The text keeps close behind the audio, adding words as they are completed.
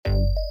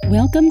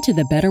Welcome to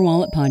the Better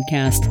Wallet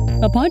Podcast,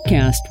 a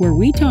podcast where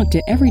we talk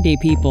to everyday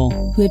people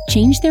who have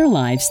changed their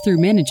lives through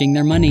managing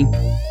their money.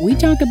 We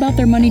talk about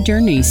their money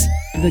journeys,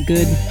 the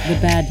good, the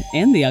bad,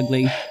 and the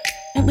ugly.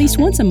 At least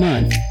once a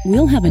month,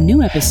 we'll have a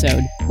new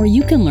episode where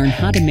you can learn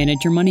how to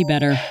manage your money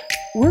better.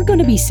 We're going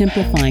to be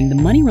simplifying the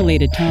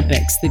money-related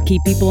topics that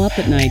keep people up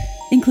at night,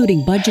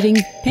 including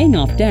budgeting, paying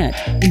off debt,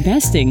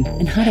 investing,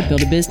 and how to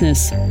build a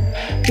business.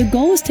 The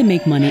goal is to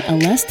make money a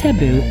less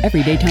taboo,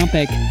 everyday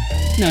topic.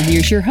 Now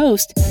here's your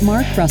host,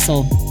 Mark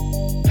Russell.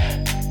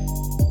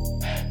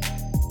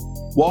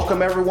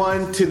 Welcome,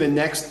 everyone, to the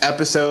next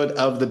episode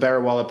of the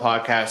Better Wallet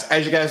Podcast.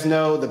 As you guys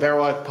know, the Better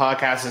Wallet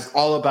Podcast is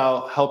all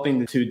about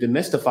helping to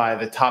demystify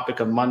the topic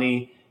of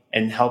money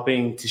and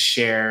helping to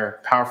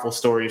share powerful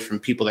stories from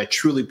people that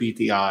truly beat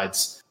the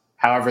odds,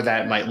 however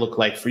that might look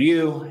like for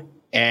you,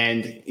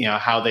 and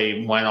how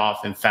they went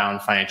off and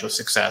found financial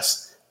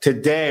success.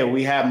 Today,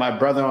 we have my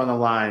brother on the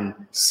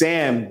line,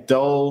 Sam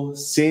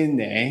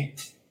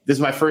Dolcine. This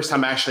is my first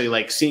time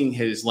actually seeing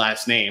his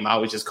last name. I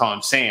always just call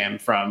him Sam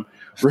from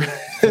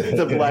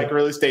the Black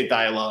Real Estate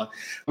Dialogue.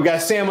 We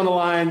got Sam on the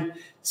line.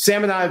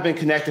 Sam and I have been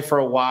connected for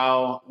a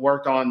while,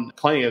 worked on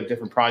plenty of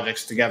different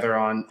projects together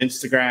on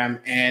Instagram,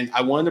 and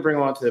I wanted to bring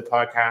him onto the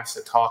podcast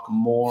to talk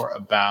more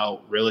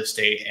about real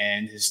estate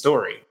and his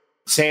story.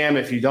 Sam,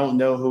 if you don't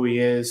know who he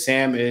is,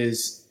 Sam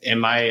is, in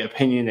my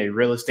opinion, a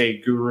real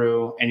estate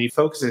guru, and he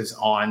focuses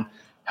on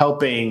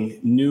helping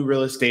new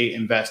real estate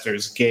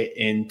investors get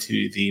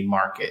into the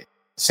market.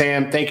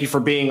 Sam, thank you for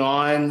being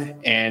on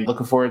and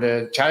looking forward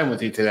to chatting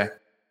with you today.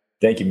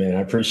 Thank you, man. I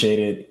appreciate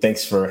it.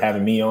 Thanks for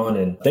having me on,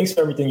 and thanks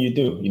for everything you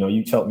do.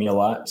 You've helped me a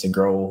lot to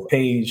grow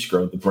page,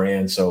 grow the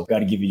brand. So got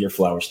to give you your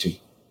flowers too.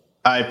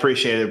 I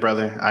appreciate it,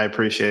 brother. I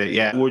appreciate it.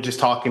 Yeah. We were just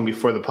talking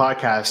before the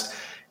podcast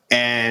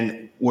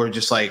and we're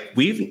just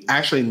we've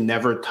actually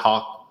never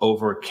talked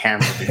over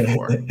camera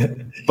before,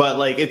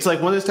 but it's one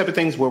of those type of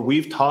things where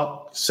we've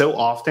talked so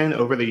often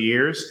over the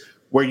years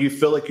where you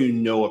feel like you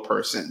know a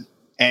person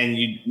and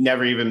you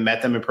never even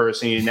met them in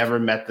person. You never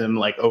met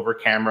them over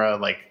camera,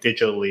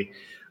 digitally.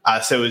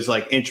 So it was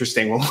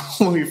interesting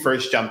when we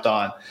first jumped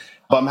on.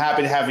 But I'm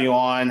happy to have you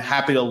on,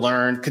 happy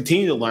to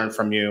continue to learn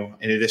from you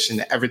in addition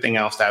to everything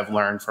else that I've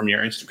learned from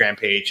your Instagram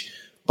page.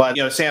 But,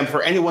 Sam,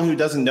 for anyone who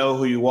doesn't know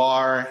who you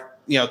are,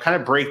 kind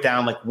of break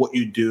down what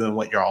you do and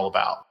what you're all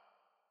about.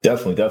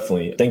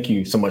 Definitely. Thank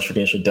you so much for the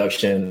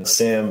introduction.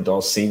 Sam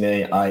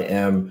Dolcine. I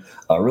am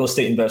a real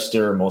estate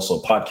investor. I'm also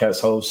a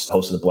podcast host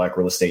of the Black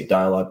Real Estate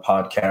Dialogue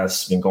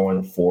podcast. Been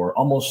going for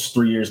almost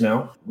 3 years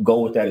now. The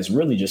goal with that is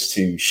really just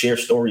to share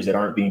stories that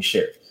aren't being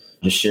shared.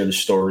 Just share the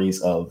stories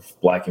of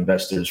Black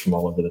investors from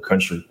all over the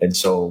country. And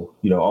so,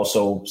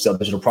 also sell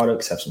digital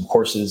products, have some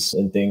courses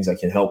and things that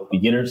can help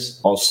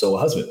beginners. Also a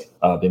husband.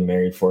 I've been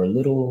married for a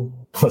little,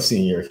 less than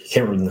a year.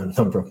 Can't remember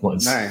the number of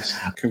months. Nice.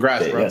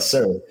 Congrats, bro. Yes,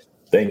 sir.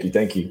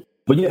 Thank you.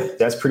 But yeah,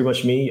 that's pretty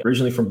much me.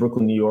 Originally from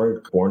Brooklyn, New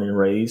York, born and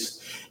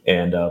raised,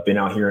 and been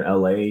out here in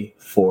LA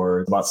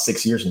for about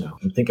 6 years now.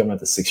 I think I'm at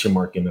the 6-year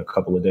mark in a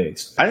couple of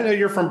days. I didn't know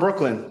you're from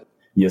Brooklyn.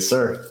 Yes,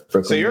 sir.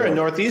 Brooklyn, so you're a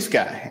Northeast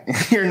guy.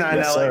 You're not an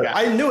LA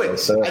guy. I knew it.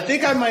 Yes, I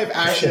think I might have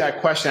asked you that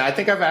question. I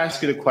think I've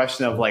asked you the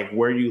question of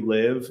where you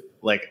live,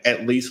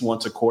 at least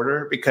once a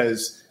quarter,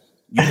 because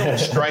you don't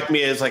strike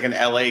me as an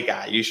LA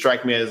guy. You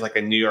strike me as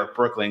a New York,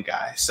 Brooklyn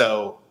guy.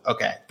 So,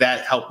 okay,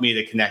 that helped me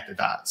to connect the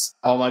dots.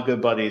 All my good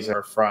buddies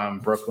are from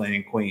Brooklyn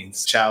and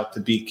Queens. Shout out to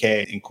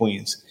BK in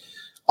Queens.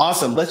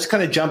 Awesome. Let's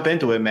kind of jump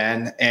into it,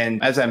 man.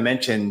 And as I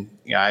mentioned,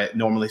 I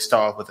normally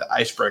start off with the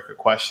icebreaker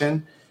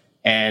question,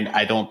 and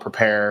I don't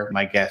prepare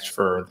my guests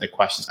for the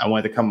questions. I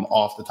wanted to come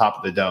off the top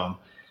of the dome.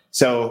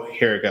 So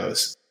here it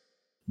goes.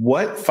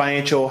 What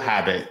financial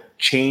habit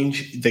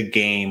changed the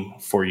game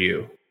for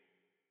you?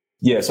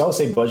 Yeah, so I would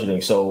say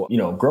budgeting. So,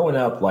 growing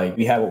up,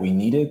 we had what we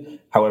needed.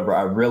 However,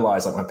 I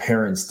realized my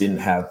parents didn't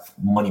have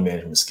money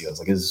management skills.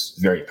 It's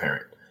very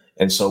apparent.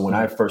 And so when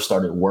I first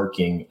started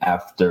working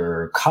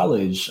after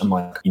college, I'm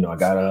I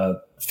got to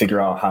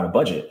figure out how to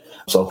budget.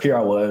 So here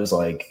I was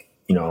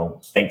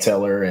bank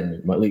teller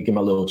and get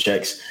my little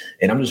checks.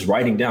 And I'm just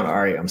writing down,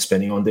 all right, I'm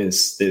spending on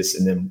this.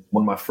 And then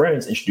one of my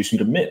friends introduced me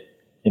to Mint.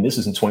 And this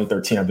was in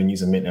 2013. I've been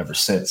using Mint ever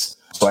since.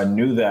 So I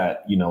knew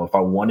that, if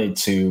I wanted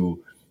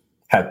to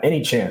have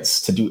any chance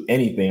to do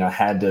anything, I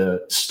had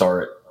to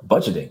start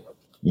budgeting.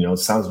 It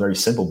sounds very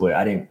simple, but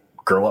I didn't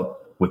grow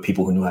up with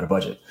people who knew how to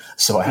budget.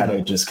 So I had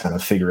to just kind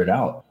of figure it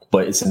out.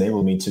 But it's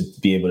enabled me to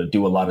be able to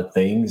do a lot of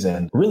things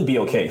and really be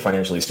okay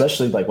financially,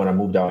 especially when I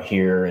moved out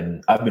here,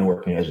 and I've been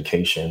working in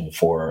education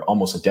for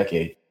almost a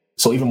decade.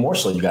 So even more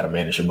so, you got to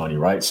manage your money,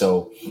 right?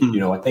 So,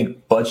 I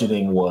think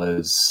budgeting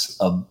was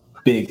a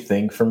big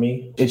thing for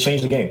me. It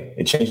changed the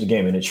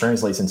game. And it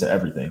translates into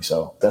everything.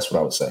 So that's what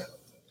I would say.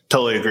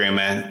 Totally agree,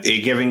 man.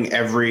 Giving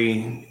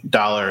every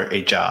dollar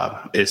a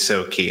job is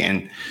so key.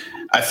 And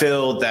I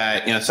feel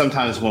that,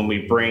 sometimes when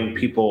we bring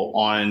people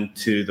on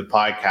to the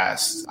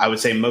podcast, I would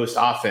say most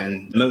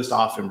often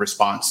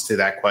response to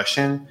that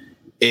question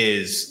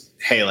is,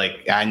 hey,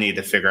 I need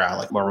to figure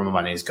out where my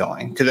money is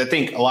going. Because I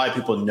think a lot of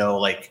people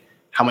know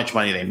how much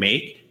money they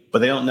make, but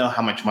they don't know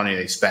how much money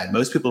they spend.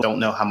 Most people don't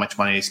know how much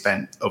money they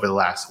spent over the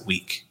last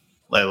week,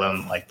 let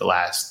alone like the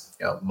last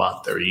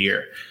month or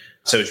year.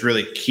 So it's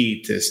really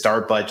key to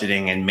start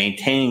budgeting and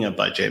maintaining a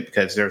budget,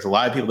 because there's a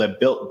lot of people that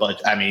built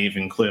budget. I mean,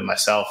 even including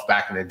myself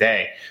back in the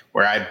day,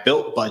 where I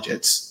built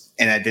budgets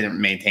and I didn't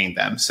maintain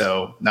them.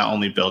 So not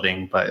only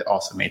building, but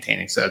also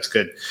maintaining. So that's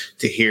good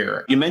to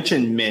hear. You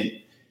mentioned Mint.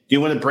 Do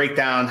you want to break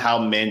down how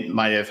Mint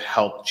might have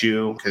helped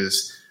you?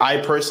 Because I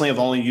personally have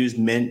only used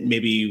Mint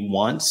maybe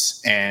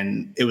once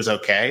and it was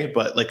okay,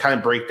 but like kind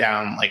of break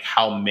down like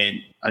how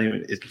Mint, I don't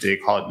even, do they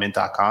call it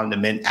mint.com, the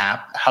Mint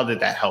app? How did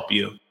that help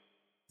you?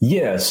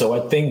 Yeah, so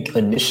I think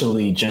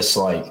initially just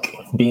like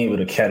being able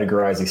to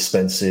categorize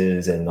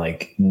expenses and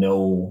like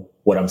know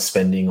what I'm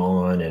spending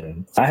on.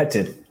 And I had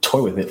to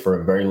toy with it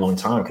for a very long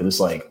time, because it's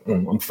like,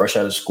 I'm fresh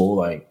out of school.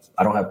 Like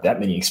I don't have that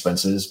many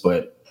expenses,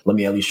 but let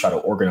me at least try to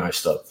organize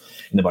stuff.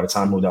 And then by the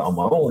time I moved out on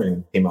my own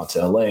and came out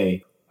to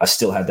LA, I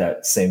still had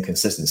that same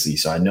consistency.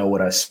 So I know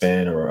what I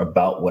spend or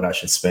about what I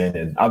should spend.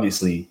 And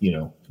obviously,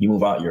 you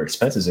move out, your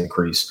expenses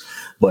increase,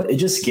 but it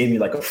just gave me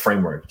like a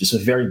framework, just a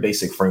very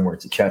basic framework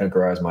to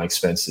categorize my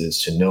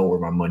expenses, to know where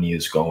my money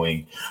is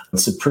going.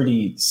 It's a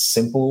pretty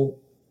simple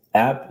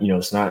app.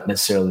 It's not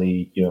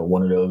necessarily,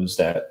 one of those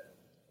that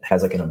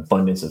has like an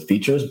abundance of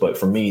features. But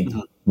for me,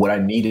 what I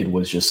needed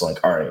was just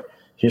like, all right,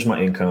 here's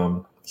my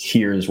income.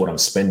 Here's what I'm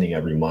spending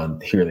every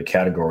month. Here are the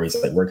categories,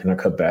 like where can I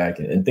cut back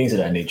and things of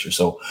that nature.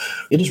 So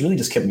it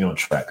just kept me on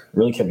track,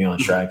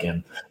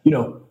 And,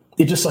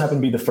 it just so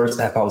happened to be the first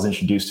app I was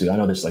introduced to. I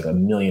know there's like a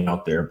million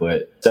out there,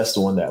 but that's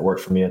the one that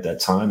worked for me at that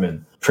time,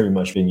 and pretty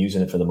much been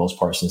using it for the most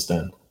part since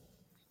then.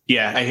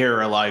 Yeah, I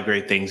hear a lot of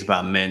great things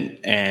about Mint.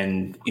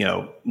 And,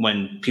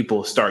 when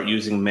people start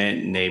using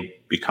Mint and they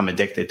become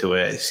addicted to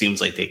it, it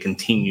seems like they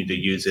continue to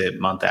use it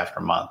month after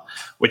month,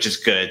 which is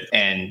good.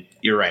 And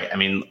you're right. I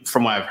mean,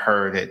 from what I've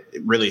heard, it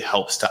really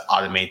helps to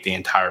automate the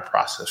entire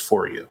process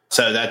for you.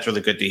 So that's really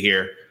good to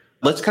hear.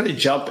 Let's kind of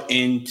jump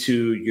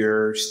into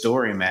your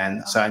story,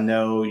 man. So I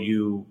know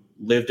you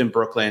lived in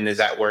Brooklyn. Is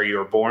that where you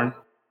were born?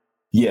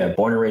 Yeah,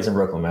 born and raised in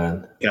Brooklyn,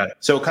 man. Yeah.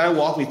 So kind of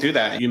walk me through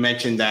that. You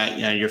mentioned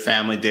that your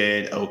family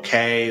did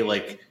okay.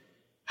 Like,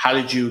 how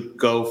did you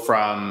go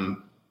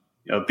from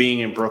being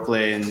in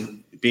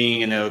Brooklyn,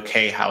 being in an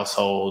okay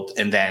household,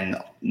 and then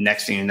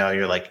next thing you know,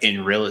 you're like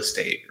in real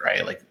estate,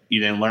 right? Like you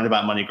didn't learn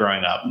about money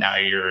growing up. Now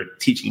you're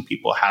teaching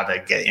people how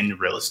to get into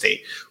real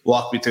estate.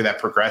 Walk me through that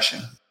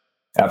progression.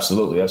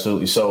 Absolutely.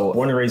 So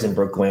born and raised in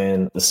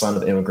Brooklyn, the son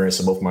of immigrants.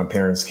 So both my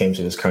parents came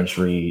to this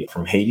country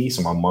from Haiti.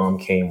 So my mom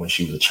came when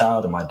she was a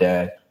child and my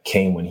dad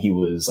came when he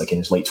was like in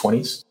his late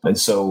 20s. And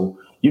so,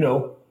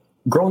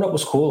 growing up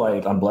was cool.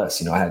 Like I'm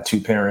blessed. I had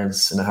two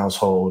parents in the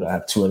household. I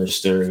have two other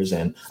sisters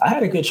and I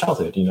had a good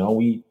childhood.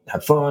 We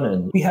had fun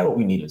and we had what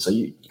we needed. So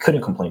you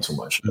couldn't complain too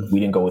much.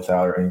 We didn't go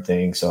without or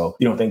anything. So,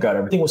 thank God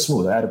everything was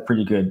smooth. I had a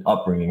pretty good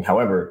upbringing.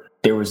 However,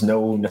 there was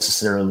no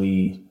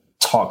necessarily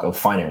talk of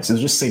finance. It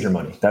was just save your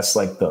money. That's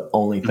like the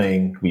only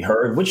thing we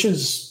heard, which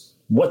is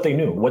what they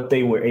knew, what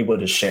they were able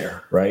to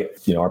share, right?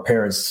 Our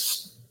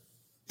parents,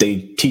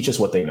 they teach us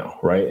what they know,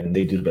 right? And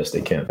they do the best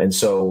they can. And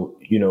so,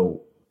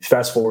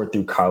 fast forward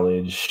through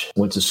college,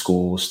 went to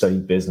school,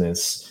 studied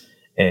business,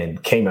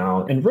 and came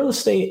out. And real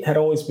estate had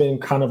always been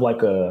kind of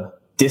like a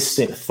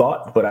distant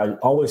thought, but I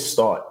always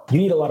thought you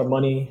need a lot of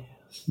money.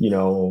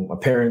 My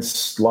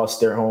parents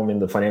lost their home in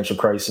the financial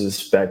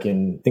crisis back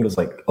in, I think it was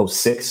like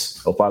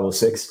 05,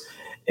 06.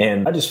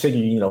 And I just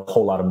figured you need a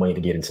whole lot of money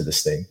to get into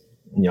this thing.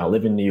 I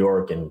live in New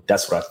York and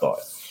that's what I thought.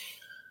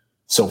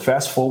 So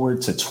fast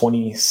forward to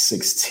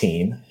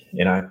 2016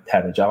 and I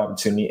had a job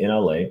opportunity in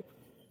LA.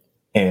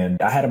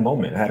 And I had a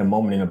moment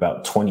in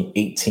about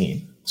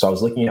 2018. So I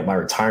was looking at my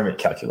retirement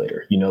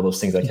calculator, those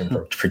things that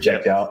can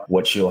project out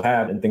what you'll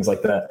have and things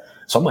like that.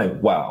 So I'm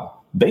like,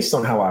 wow, based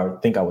on how I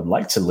think I would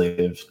like to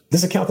live,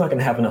 this account's not going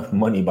to have enough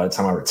money by the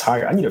time I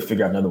retire. I need to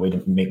figure out another way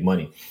to make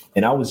money.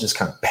 And I was just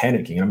kind of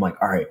panicking. And I'm like,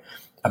 all right,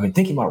 I've been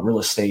thinking about real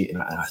estate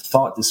and I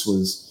thought this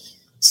was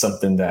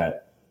something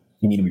that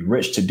you need to be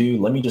rich to do.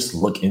 Let me just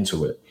look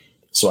into it.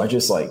 So I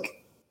just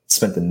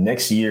spent the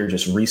next year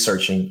just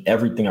researching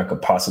everything I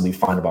could possibly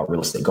find about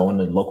real estate, going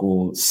to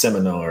local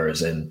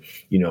seminars and,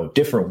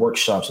 different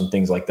workshops and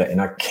things like that.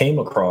 And I came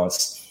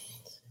across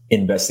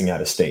investing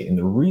out of state. And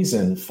the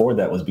reason for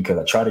that was because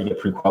I tried to get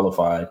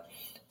pre-qualified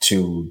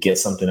to get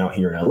something out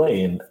here in LA.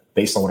 And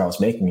based on what I was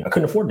making, I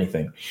couldn't afford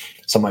anything.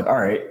 So I'm like, all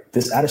right,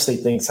 this out of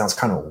state thing sounds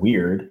kind of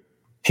weird.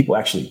 People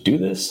actually do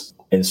this.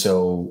 And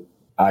so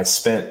I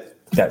spent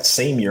that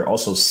same year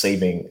also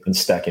saving and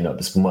stacking up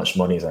as much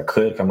money as I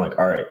could. I'm like,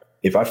 all right,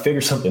 if I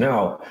figure something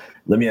out,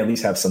 let me at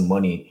least have some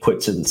money put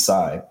to the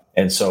side.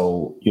 And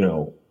so,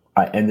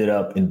 I ended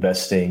up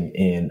investing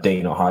in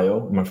Dayton,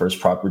 Ohio, my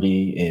first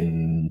property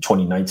in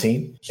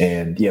 2019.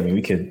 And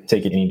we could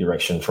take it any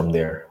direction from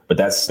there. But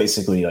that's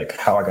basically like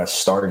how I got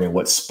started and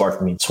what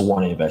sparked me to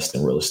want to invest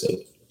in real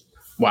estate.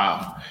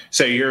 Wow.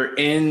 So you're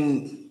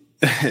in,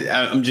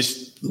 I'm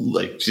just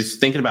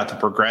thinking about the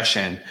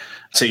progression.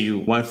 So you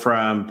went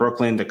from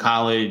Brooklyn to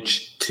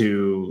college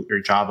to your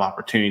job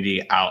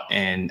opportunity out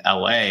in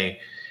LA.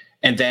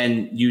 And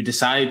then you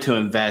decided to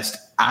invest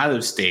out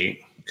of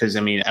state because,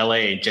 I mean,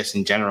 LA just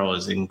in general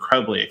is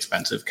incredibly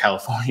expensive.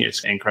 California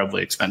is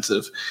incredibly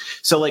expensive.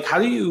 So like,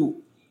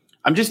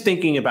 I'm just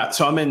thinking about,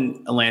 so I'm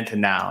in Atlanta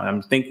now, and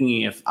I'm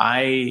thinking if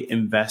I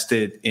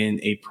invested in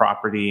a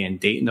property in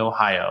Dayton,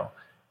 Ohio,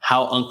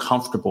 how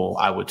uncomfortable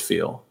I would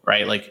feel,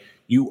 right? Like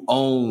you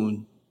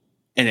own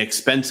an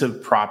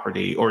expensive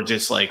property, or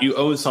just like you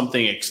own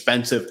something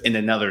expensive in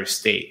another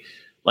state.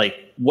 Like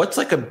what's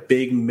like a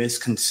big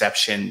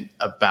misconception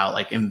about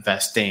like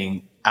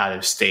investing out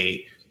of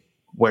state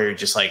where you're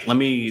just like, let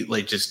me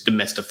like just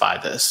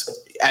demystify this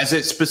as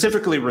it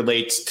specifically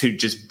relates to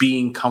just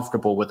being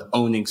comfortable with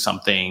owning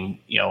something,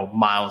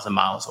 miles and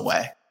miles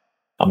away?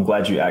 I'm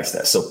glad you asked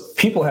that. So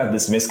people have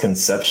this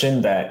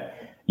misconception that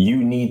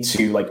you need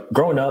to, like,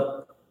 growing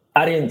up,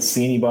 I didn't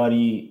see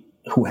anybody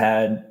who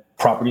had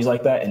properties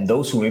like that. And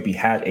those who maybe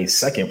had a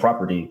second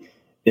property,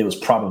 it was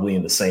probably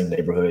in the same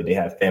neighborhood. They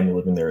had family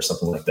living there or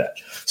something like that.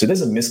 So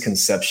there's a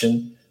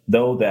misconception,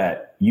 though,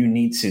 that you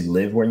need to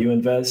live where you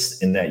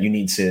invest and that you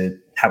need to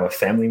have a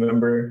family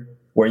member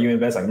where you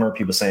invest. I remember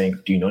people saying,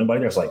 do you know anybody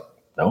there? It's like,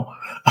 no.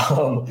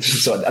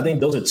 So I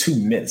think those are two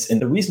myths.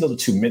 And the reason those are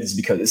two myths is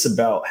because it's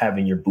about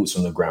having your boots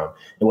on the ground.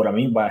 And what I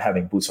mean by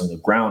having boots on the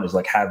ground is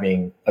like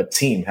having a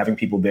team, having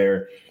people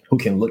there who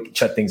can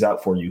check things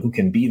out for you, who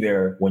can be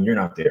there when you're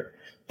not there.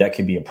 That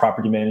could be a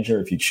property manager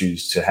if you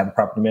choose to have a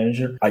property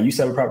manager. I used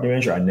to have a property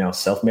manager. I now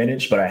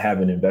self-manage, but I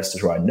have an investor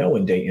who I know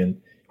in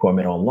Dayton who I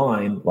met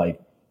online. Like,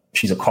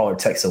 she's a call or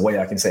text away.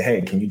 I can say,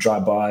 hey, can you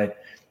drive by,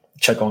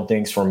 check on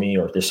things for me?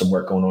 Or if there's some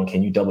work going on,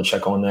 can you double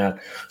check on that?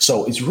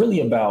 So it's really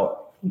about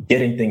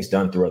getting things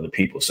done through other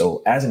people.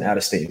 So as an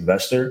out-of-state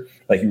investor,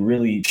 like, you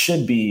really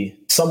should be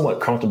somewhat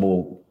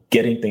comfortable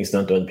getting things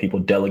done through other people,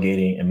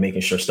 delegating and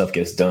making sure stuff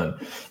gets done.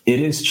 It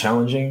is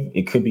challenging.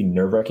 It could be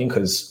nerve-wracking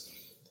because,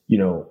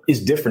 it's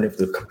different if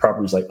the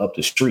property is like up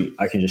the street.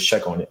 I can just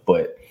check on it.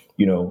 But,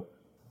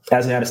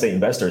 as an out-of-state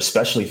investor,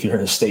 especially if you're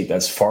in a state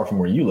that's far from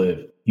where you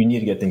live, you need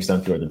to get things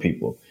done through other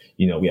people.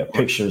 We have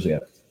pictures, we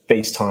have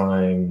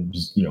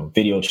FaceTime,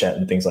 video chat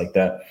and things like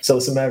that. So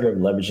it's a matter of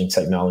leveraging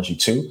technology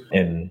too,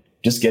 and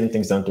just getting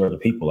things done through other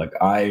people. Like,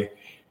 I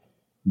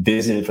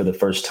visited for the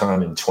first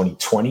time in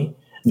 2020.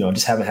 I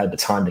just haven't had the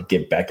time to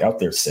get back out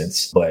there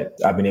since, but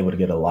I've been able to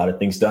get a lot of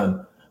things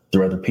done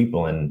through other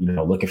people, and,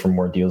 looking for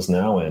more deals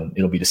now, and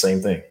it'll be the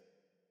same thing.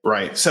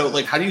 Right. So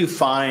like, how do you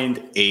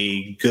find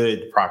a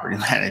good property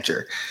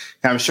manager?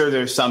 I'm sure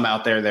there's some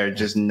out there that are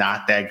just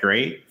not that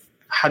great.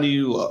 How do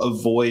you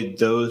avoid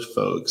those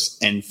folks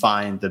and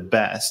find the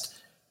best?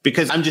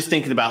 Because I'm just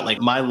thinking about like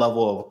my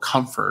level of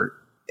comfort.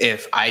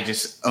 If I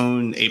just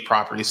own a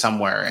property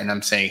somewhere and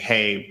I'm saying,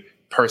 hey,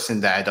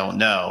 person that I don't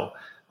know,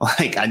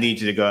 like, I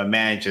need you to go and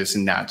manage this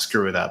and not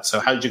screw it up. So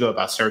how did you go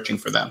about searching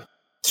for them?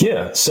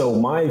 Yeah. So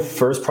my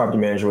first property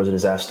manager was a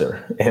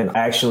disaster, and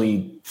I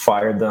actually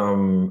fired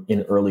them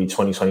in early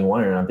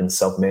 2021, and I've been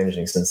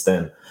self-managing since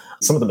then.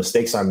 Some of the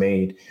mistakes I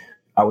made,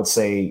 I would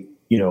say,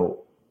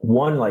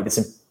 one, like, it's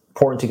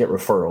important to get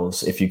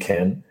referrals if you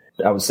can.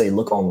 I would say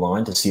look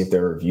online to see if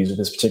there are reviews of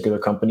this particular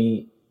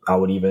company. I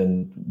would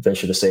even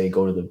venture to say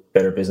go to the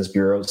Better Business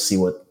Bureau to see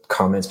what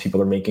comments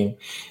people are making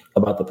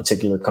about the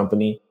particular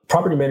company.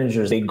 Property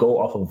managers, they go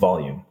off of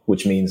volume,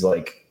 which means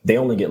like they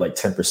only get like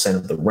 10%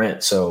 of the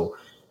rent. So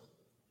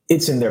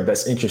it's in their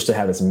best interest to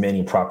have as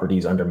many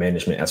properties under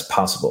management as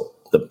possible.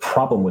 The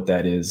problem with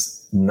that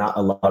is not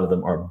a lot of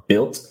them are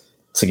built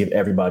to give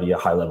everybody a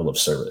high level of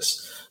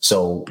service.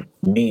 So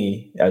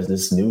me, as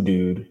this new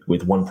dude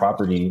with one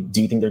property,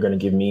 do you think they're going to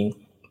give me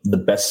the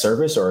best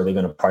service, or are they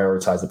going to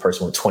prioritize the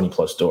person with 20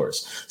 plus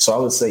doors? So I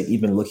would say,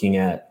 even looking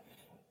at,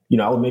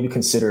 I would maybe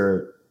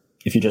consider,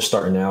 if you're just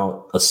starting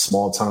out, a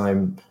small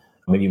time,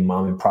 maybe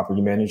mom and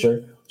property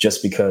manager,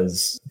 just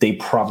because they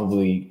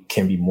probably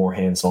can be more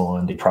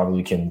hands-on. They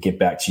probably can get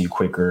back to you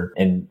quicker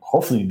and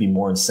hopefully be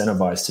more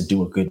incentivized to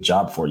do a good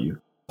job for you.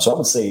 So I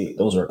would say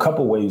those are a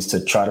couple ways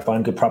to try to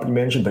find a good property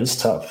manager, but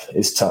it's tough.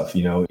 It's tough.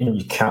 You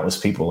countless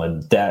people,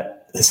 and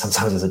that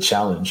sometimes is a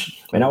challenge.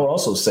 And I would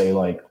also say,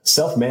 like,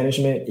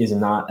 self-management is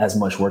not as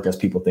much work as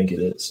people think it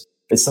is.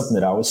 It's something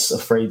that I was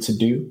afraid to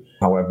do.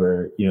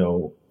 However,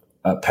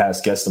 a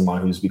past guest of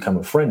mine who's become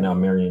a friend now,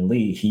 Marion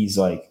Lee, he's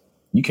like,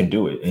 you can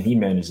do it. And he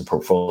manages a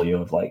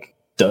portfolio of like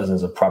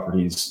dozens of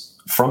properties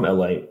from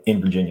LA in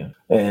Virginia.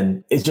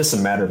 And it's just a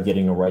matter of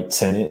getting the right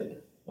tenant,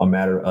 a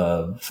matter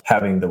of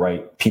having the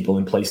right people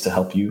in place to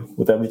help you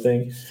with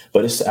everything.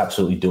 But it's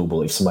absolutely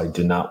doable if somebody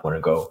did not want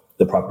to go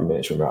the property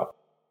management route.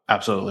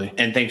 Absolutely.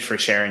 And thanks for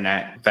sharing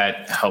that.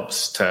 That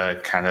helps to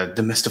kind of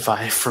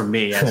demystify it for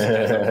me as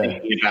I'm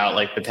thinking about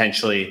like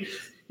potentially,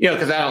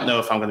 because I don't know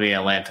if I'm going to be in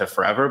Atlanta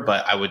forever,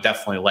 but I would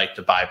definitely like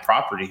to buy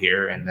property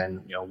here. And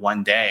then,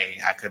 one day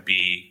I could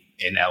be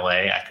in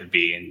LA, I could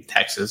be in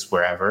Texas,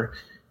 wherever.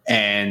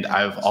 And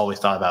I've always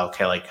thought about,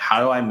 okay, like,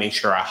 how do I make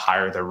sure I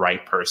hire the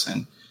right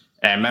person?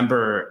 And I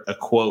remember a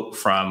quote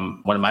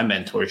from one of my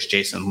mentors,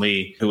 Jason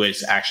Lee, who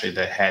is actually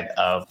the head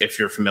of, if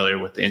you're familiar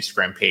with the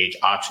Instagram page,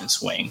 Option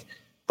Swing.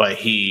 but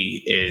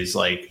he is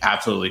like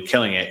absolutely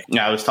killing it.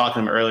 I was talking to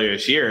him earlier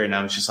this year and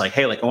I was just like,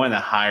 hey, like I want to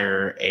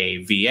hire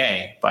a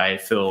VA, but I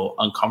feel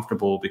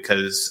uncomfortable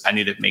because I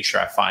need to make sure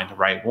I find the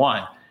right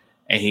one.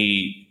 And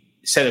he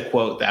said a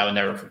quote that I would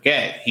never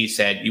forget. He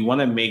said, you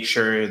want to make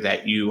sure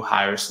that you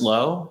hire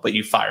slow, but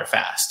you fire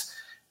fast.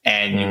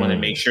 And you want to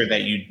make sure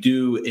that you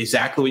do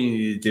exactly what you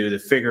need to do to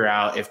figure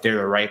out if they're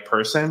the right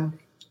person.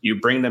 You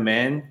bring them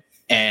in,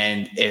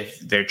 and if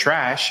they're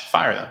trash,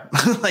 fire them.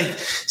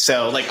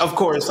 Of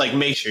course, like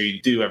make sure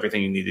you do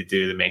everything you need to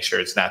do to make sure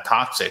it's not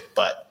toxic.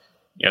 But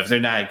if they're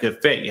not a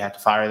good fit, you have to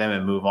fire them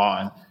and move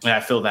on. And I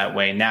feel that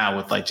way now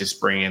with like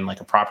just bringing in like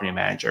a property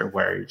manager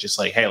where you're just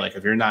like, hey, like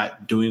if you're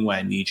not doing what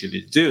I need you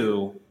to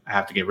do, I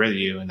have to get rid of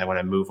you. And then when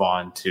I move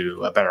on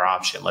to a better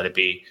option, let it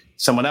be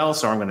someone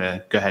else, or I'm going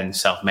to go ahead and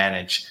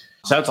self-manage.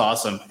 So that's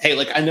awesome. Hey,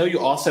 like I know you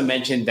also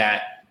mentioned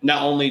that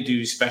not only do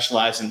you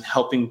specialize in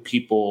helping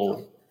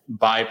people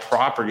buy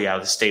property out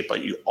of the state,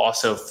 but you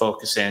also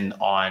focus in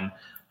on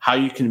how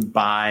you can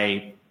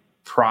buy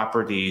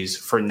properties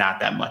for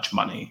not that much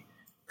money.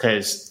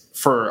 Because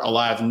for a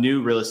lot of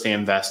new real estate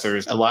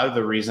investors, a lot of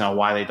the reason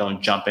why they don't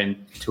jump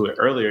into it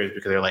earlier is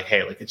because they're like,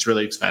 hey, like it's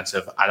really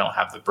expensive. I don't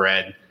have the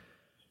bread.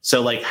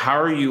 So like,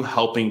 how are you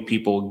helping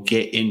people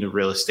get into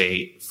real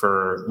estate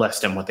for less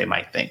than what they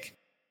might think?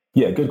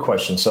 Yeah, good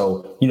question.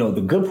 So,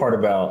 the good part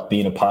about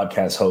being a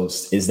podcast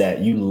host is that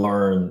you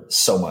learn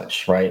so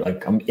much, right?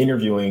 Like I'm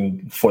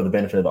interviewing for the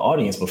benefit of the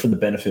audience, but for the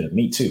benefit of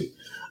me too.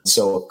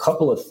 So a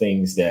couple of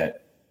things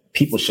that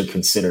people should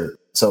consider.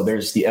 So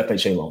there's the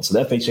FHA loan. So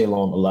the FHA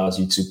loan allows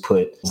you to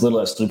put as little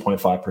as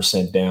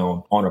 3.5%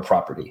 down on a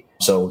property.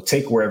 So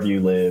take wherever you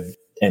live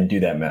and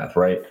do that math,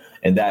 right?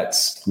 And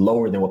that's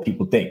lower than what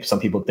people think. Some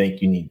people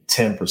think you need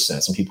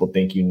 10%. Some people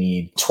think you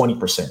need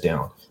 20%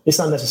 down. It's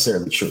not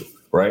necessarily true,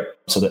 right?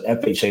 So the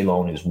FHA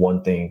loan is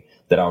one thing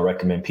that I'll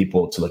recommend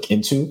people to look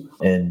into.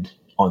 And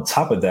on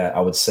top of that,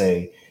 I would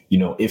say,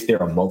 if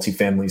there are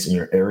multifamilies in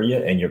your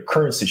area and your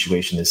current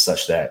situation is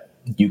such that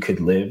you could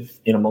live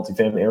in a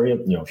multifamily area,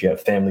 if you have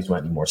families, you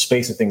might need more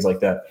space and things like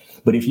that.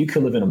 But if you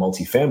could live in a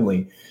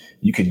multifamily,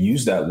 you could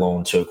use that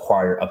loan to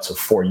acquire up to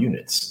 4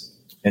 units.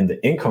 And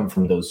the income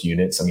from those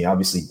units,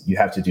 obviously you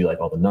have to do like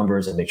all the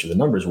numbers and make sure the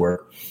numbers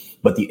work,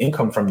 but the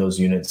income from those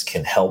units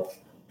can help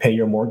pay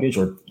your mortgage,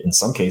 or in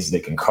some cases they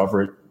can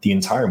cover the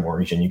entire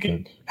mortgage and you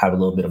can have a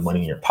little bit of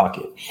money in your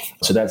pocket.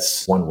 So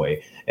that's one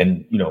way.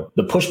 And,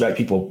 the pushback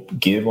people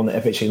give on the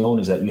FHA loan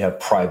is that you have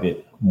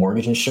private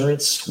mortgage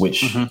insurance,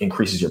 which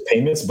increases your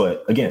payments.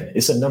 But again,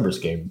 it's a numbers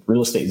game.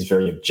 Real estate is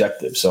very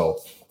objective. So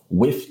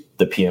with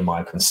the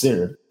PMI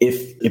considered,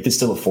 if it's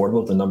still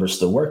affordable, if the numbers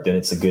still work, then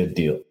it's a good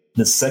deal.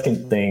 The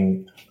second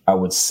thing I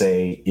would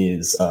say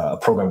is a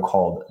program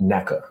called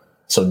NACA.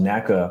 So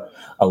NACA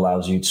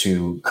allows you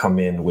to come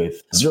in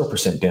with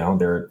 0% down.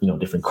 There are,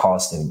 different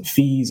costs and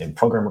fees and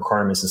program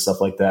requirements and stuff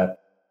like that.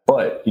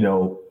 But,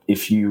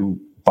 if you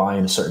buy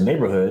in a certain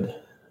neighborhood,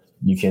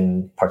 you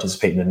can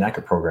participate in the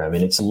NACA program.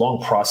 And it's a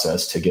long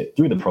process to get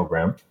through the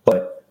program,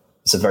 but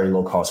it's a very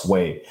low cost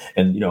way.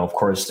 And, of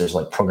course, there's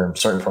like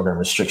certain program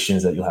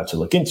restrictions that you'll have to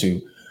look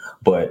into.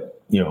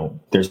 But,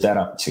 there's that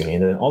opportunity.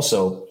 And then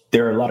also,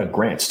 there are a lot of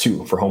grants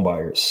too for home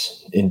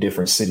buyers in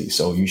different cities.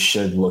 So you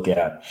should look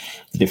at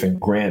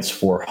different grants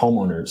for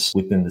homeowners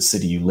within the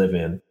city you live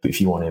in. If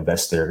you want to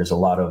invest there, there's a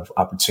lot of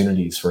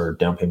opportunities for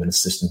down payment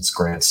assistance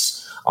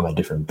grants at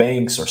different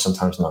banks or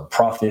sometimes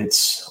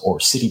nonprofits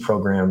or city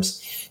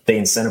programs. They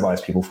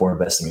incentivize people for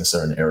investing in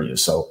certain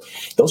areas. So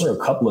those are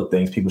a couple of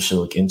things people should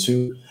look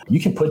into. You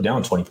can put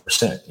down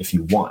 20% if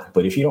you want,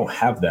 but if you don't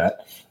have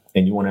that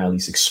and you want to at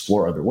least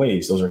explore other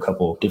ways, those are a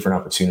couple of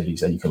different opportunities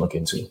that you can look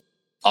into.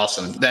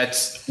 Awesome.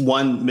 That's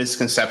one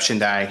misconception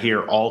that I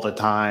hear all the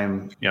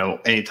time.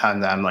 Anytime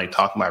that I'm like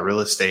talking about real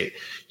estate,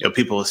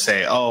 people will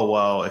say, oh,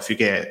 well, if you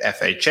get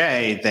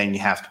FHA, then you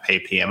have to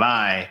pay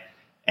PMI.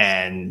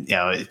 And,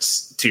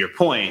 it's to your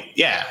point.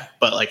 Yeah.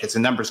 But like, it's a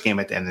numbers game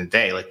at the end of the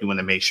day. Like you want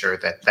to make sure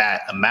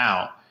that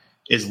amount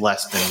is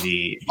less than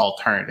the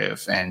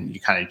alternative. And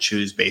you kind of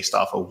choose based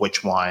off of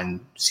which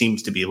one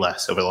seems to be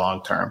less over the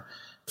long term.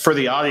 For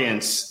the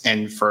audience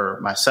and for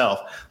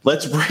myself,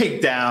 let's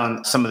break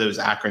down some of those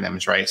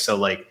acronyms, right? So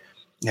like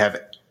you have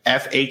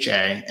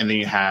FHA and then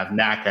you have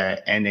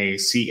NACA,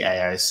 NACA,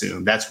 I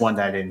assume. That's one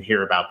that I didn't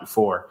hear about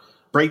before.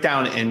 Break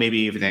down and maybe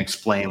even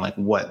explain like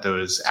what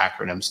those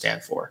acronyms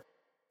stand for.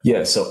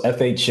 Yeah, so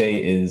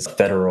FHA is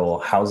Federal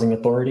Housing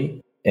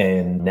Authority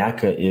and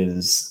NACA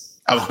is...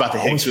 I was about to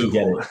hit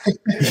Google.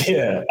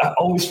 Yeah, I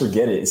always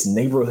forget it. It's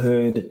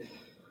Neighborhood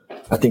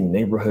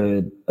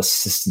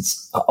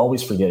Assistance. I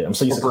always forget it. I'm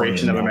so used to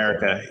Corporation of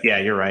America. Yeah,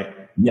 you're right.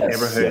 Yes,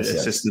 Neighborhood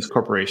Assistance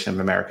Corporation of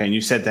America. And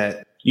you said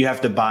that you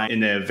have to buy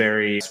in a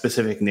very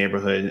specific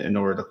neighborhood in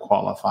order to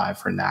qualify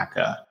for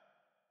NACA.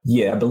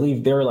 Yeah, I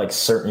believe there are like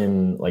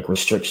certain like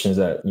restrictions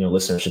that,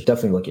 listeners should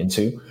definitely look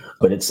into,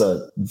 but it's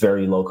a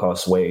very low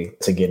cost way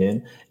to get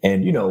in.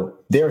 And,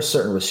 there are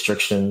certain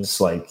restrictions,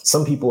 like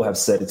some people have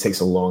said it takes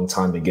a long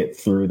time to get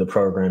through the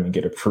program and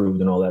get approved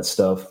and all that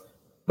stuff.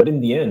 But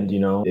in the end,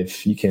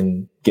 if you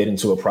can get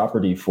into a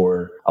property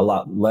for a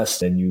lot less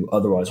than you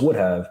otherwise would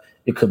have,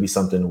 it could be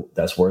something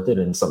that's worth it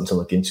and something to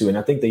look into. And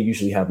I think they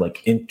usually have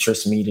like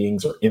interest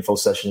meetings or info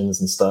sessions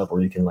and stuff,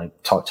 or you can like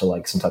talk to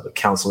like some type of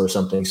counselor or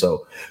something.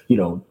 So,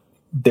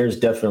 there's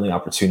definitely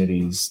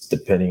opportunities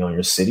depending on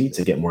your city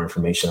to get more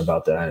information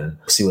about that and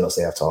see what else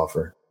they have to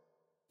offer.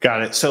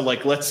 Got it. So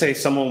like, let's say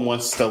someone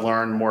wants to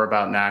learn more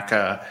about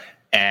NACA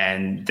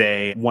and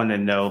they want to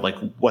know like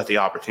what the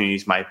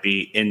opportunities might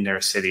be in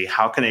their city.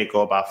 How can they go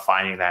about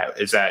finding that?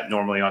 Is that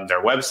normally on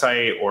their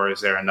website, or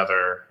is there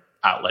another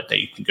outlet that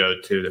you can go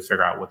to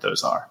figure out what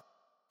those are?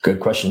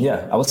 Good question.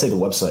 Yeah, I would say the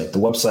website. The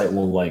website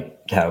will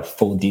like have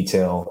full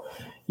detail,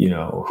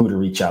 who to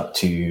reach out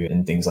to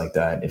and things like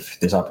that. If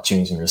there's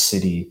opportunities in your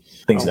city,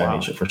 things of that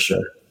nature for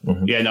sure.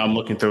 Mm-hmm. Yeah, no, I'm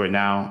looking through it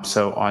now.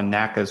 So on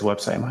NACA's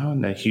website, am I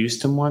on the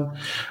Houston one?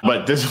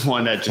 But this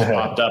one that just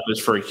popped up is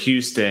for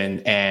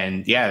Houston.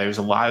 And yeah, there's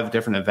a lot of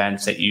different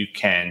events that you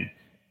can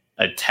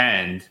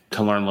attend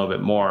to learn a little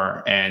bit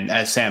more. And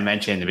as Sam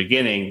mentioned in the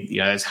beginning,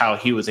 that's how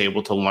he was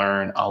able to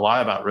learn a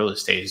lot about real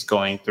estate, is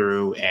going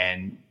through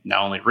and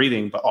not only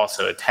reading, but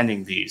also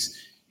attending these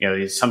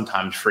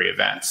sometimes free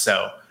events.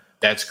 So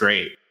that's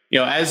great.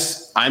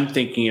 As I'm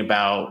thinking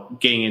about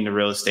getting into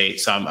real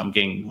estate, so I'm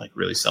getting like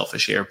really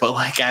selfish here, but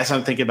like as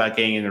I'm thinking about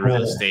getting into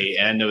real estate,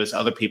 and I know there's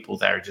other people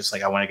that are just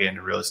like, I want to get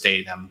into real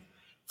estate, I'm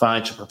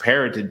financially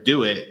prepared to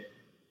do it.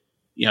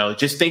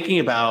 Just thinking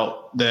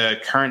about the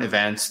current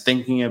events,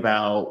 thinking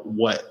about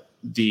what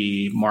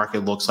the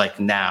market looks like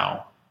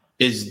now,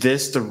 is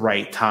this the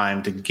right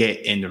time to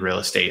get into real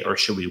estate, or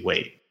should we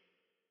wait?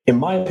 In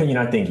my opinion,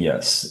 I think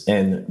yes.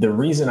 And the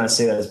reason I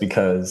say that is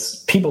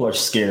because people are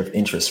scared of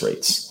interest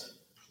rates.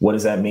 What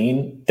does that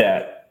mean?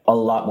 That a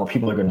lot more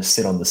people are going to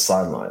sit on the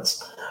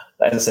sidelines.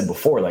 As I said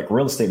before, like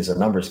real estate is a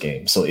numbers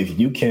game. So if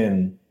you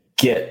can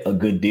get a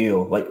good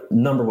deal, like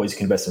number of ways you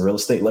can invest in real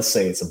estate, let's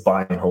say it's a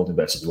buy and hold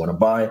investment. You want to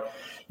buy,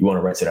 you want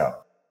to rent it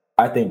out.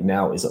 I think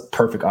now is a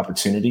perfect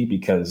opportunity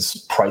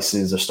because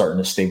prices are starting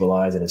to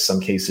stabilize and in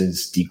some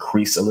cases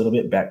decrease a little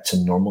bit back to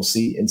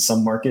normalcy in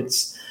some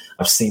markets.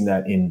 I've seen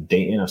that in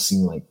Dayton. I've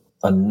seen like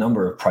a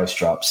number of price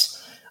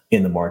drops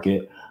in the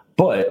market.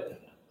 But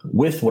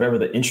with whatever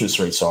the interest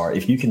rates are,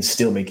 if you can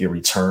still make your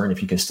return,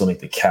 if you can still make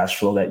the cash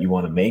flow that you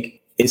want to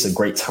make, it's a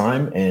great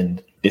time,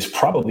 and it's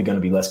probably going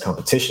to be less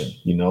competition.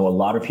 A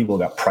lot of people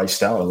got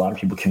priced out. A lot of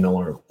people can no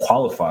longer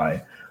qualify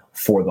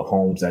for the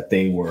homes that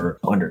they were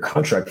under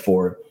contract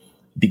for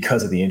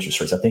because of the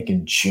interest rates. I think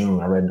in June,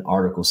 I read an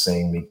article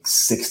saying like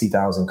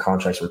 60,000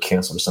 contracts were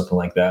canceled or something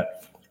like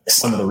that.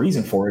 Some of the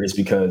reason for it is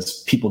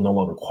because people no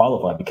longer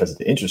qualify because of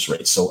the interest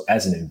rates. So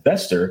as an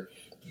investor,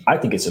 I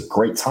think it's a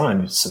great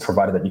time,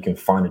 provided that you can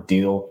find a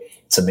deal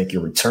to make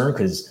your return,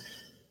 because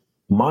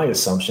my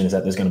assumption is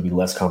that there's going to be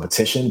less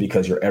competition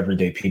because your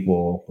everyday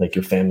people, like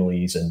your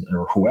families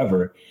or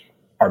whoever,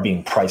 are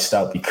being priced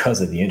out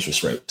because of the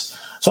interest rates.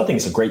 So I think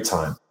it's a great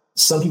time.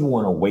 Some people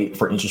want to wait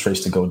for interest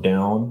rates to go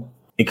down.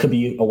 It could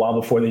be a while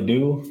before they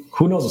do.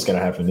 Who knows what's going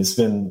to happen? It's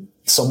been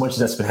so much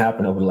that's been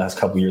happening over the last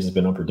couple of years has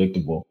been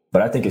unpredictable.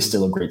 But I think it's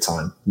still a great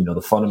time.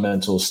 The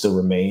fundamentals still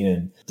remain,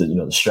 and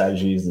the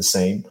strategy is the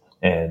same.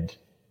 And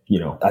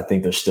I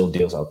think there's still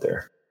deals out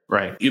there.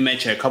 Right. You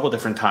mentioned a couple of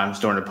different times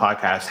during the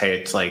podcast, hey,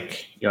 it's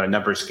like, a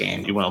numbers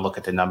game. You want to look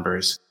at the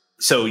numbers.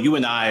 So you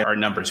and I are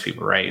numbers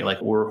people, right?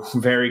 Like we're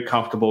very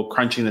comfortable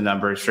crunching the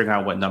numbers, figuring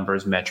out what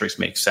numbers, metrics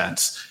make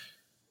sense.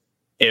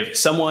 If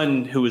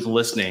someone who is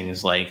listening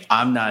is like,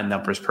 I'm not a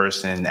numbers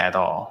person at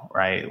all,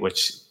 right?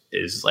 Which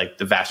is like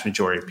the vast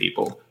majority of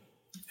people,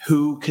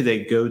 who could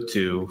they go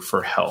to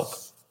for help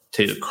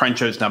to crunch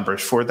those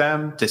numbers for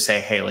them to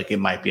say, hey, like it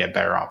might be a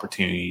better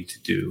opportunity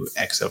to do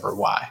X over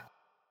Y?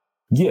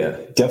 Yeah,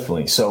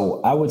 definitely.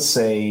 So I would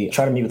say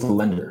try to meet with the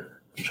lender.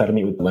 Try to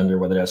meet with the lender,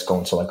 whether that's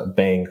going to like a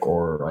bank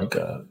or like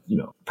a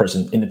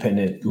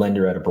independent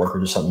lender at a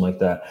brokerage or something like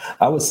that.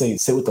 I would say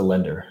sit with the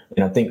lender.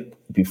 And I think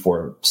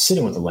before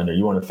sitting with the lender,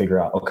 you want to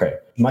figure out, okay,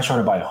 am I trying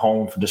to buy a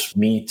home for just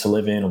me to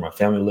live in or my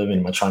family to live in?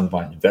 Am I trying to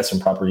buy an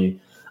investment property?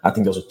 I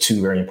think those are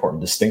two very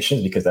important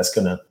distinctions because that's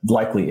going to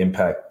likely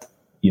impact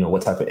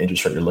what type of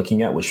interest rate you're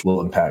looking at, which will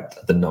impact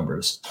the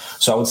numbers.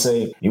 So I would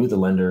say meet with the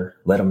lender,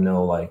 let them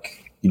know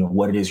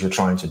what it is you're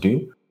trying to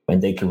do,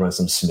 and they can run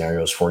some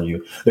scenarios for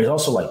you. There's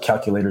also like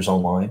calculators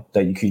online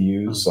that you could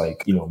use,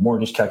 like,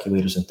 mortgage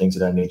calculators and things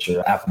of that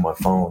nature, app on my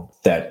phone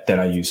that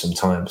I use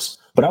sometimes.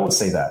 But I would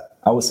say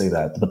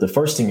that. But the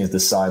first thing is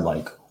decide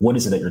like, what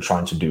is it that you're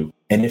trying to do?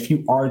 And if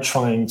you are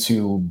trying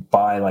to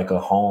buy like a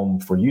home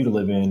for you to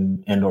live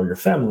in and or your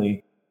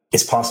family,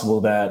 it's possible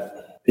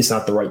that it's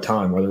not the right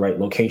time or the right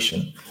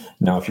location.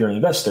 Now, if you're an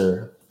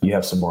investor, you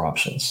have some more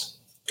options.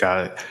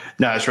 Got it.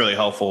 No, that's really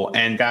helpful.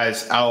 And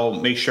guys, I'll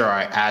make sure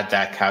I add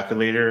that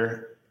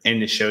calculator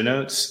in the show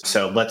notes.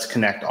 So let's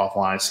connect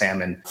offline,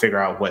 Sam, and figure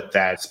out what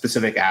that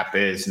specific app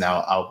is. And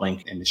I'll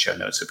link in the show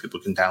notes so people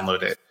can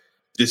download it.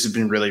 This has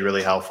been really,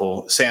 really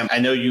helpful. Sam, I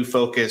know you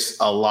focus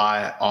a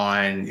lot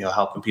on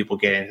helping people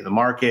get into the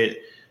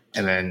market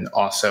and then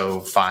also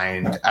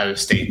find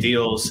out-of-state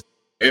deals.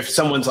 If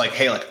someone's like,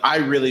 hey, like I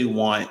really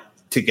want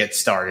to get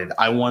started?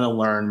 I want to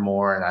learn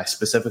more, and I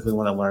specifically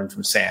want to learn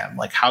from Sam.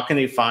 Like, how can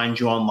they find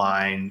you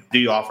online? Do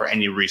you offer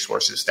any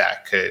resources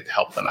that could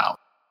help them out?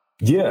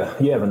 Yeah,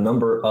 you have a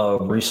number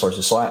of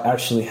resources. So I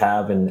actually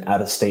have an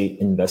out-of-state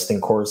investing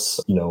course.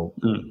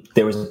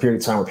 There was a period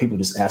of time where people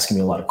just asking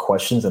me a lot of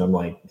questions, and I'm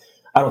like,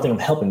 I don't think I'm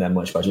helping that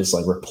much by just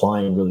like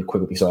replying really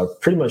quickly. So I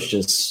pretty much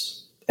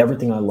just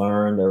everything I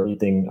learned,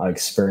 everything I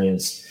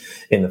experienced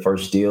in the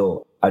first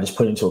deal, I just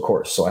put into a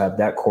course. So I have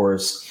that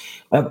course.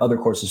 I have other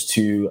courses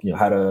too,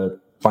 how to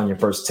find your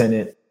first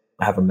tenant.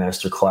 I have a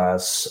master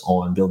class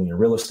on building a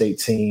real estate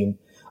team.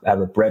 I have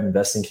a bread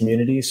investing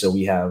community. So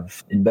we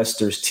have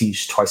investors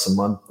teach twice a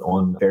month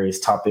on various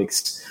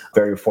topics,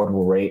 very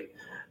affordable rate.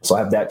 So I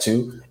have that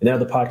too. And then I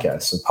have the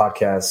podcast. So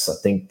podcasts, I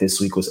think this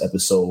week was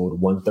episode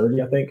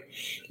 130, I think.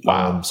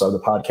 Wow. So I have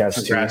the podcast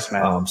Congrats, too.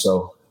 man.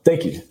 So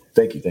thank you.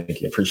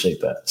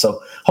 Appreciate that. So a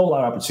whole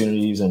lot of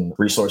opportunities and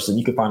resources. And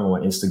you can find them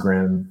on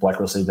Instagram, Black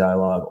Real Estate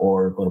Dialogue,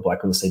 or go to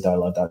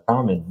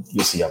blackrealestatedialogue.com and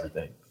you'll see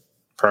everything.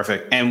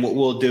 Perfect. And what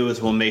we'll do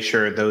is we'll make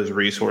sure those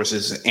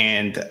resources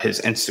and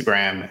his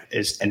Instagram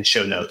is in the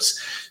show notes.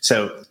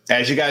 So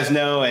as you guys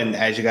know, and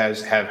as you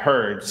guys have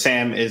heard,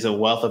 Sam is a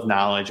wealth of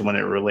knowledge when it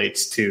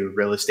relates to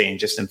real estate and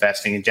just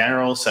investing in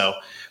general. So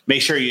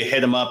make sure you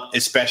hit him up,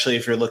 especially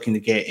if you're looking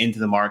to get into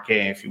the market.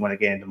 And if you want to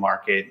get into the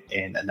market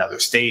in another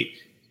state,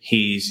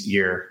 he's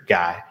your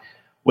guy.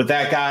 With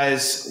that,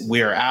 guys,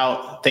 we are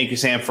out. Thank you,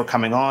 Sam, for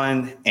coming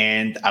on.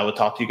 And I will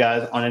talk to you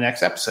guys on the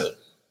next episode.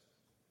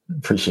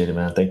 Appreciate it,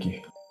 man. Thank you.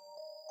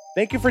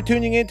 Thank you for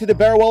tuning in to the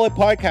Bear Wallet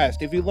Podcast.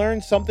 If you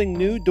learned something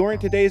new during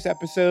today's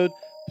episode,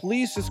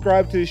 please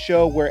subscribe to the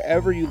show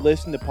wherever you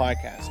listen to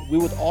podcasts. We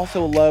would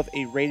also love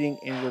a rating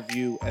and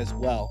review as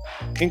well.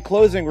 In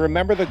closing,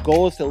 remember the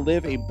goal is to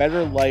live a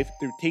better life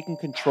through taking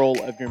control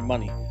of your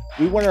money.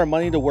 We want our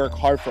money to work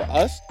hard for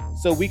us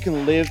so we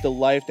can live the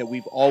life that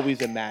we've always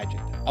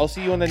imagined. I'll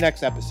see you on the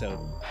next episode.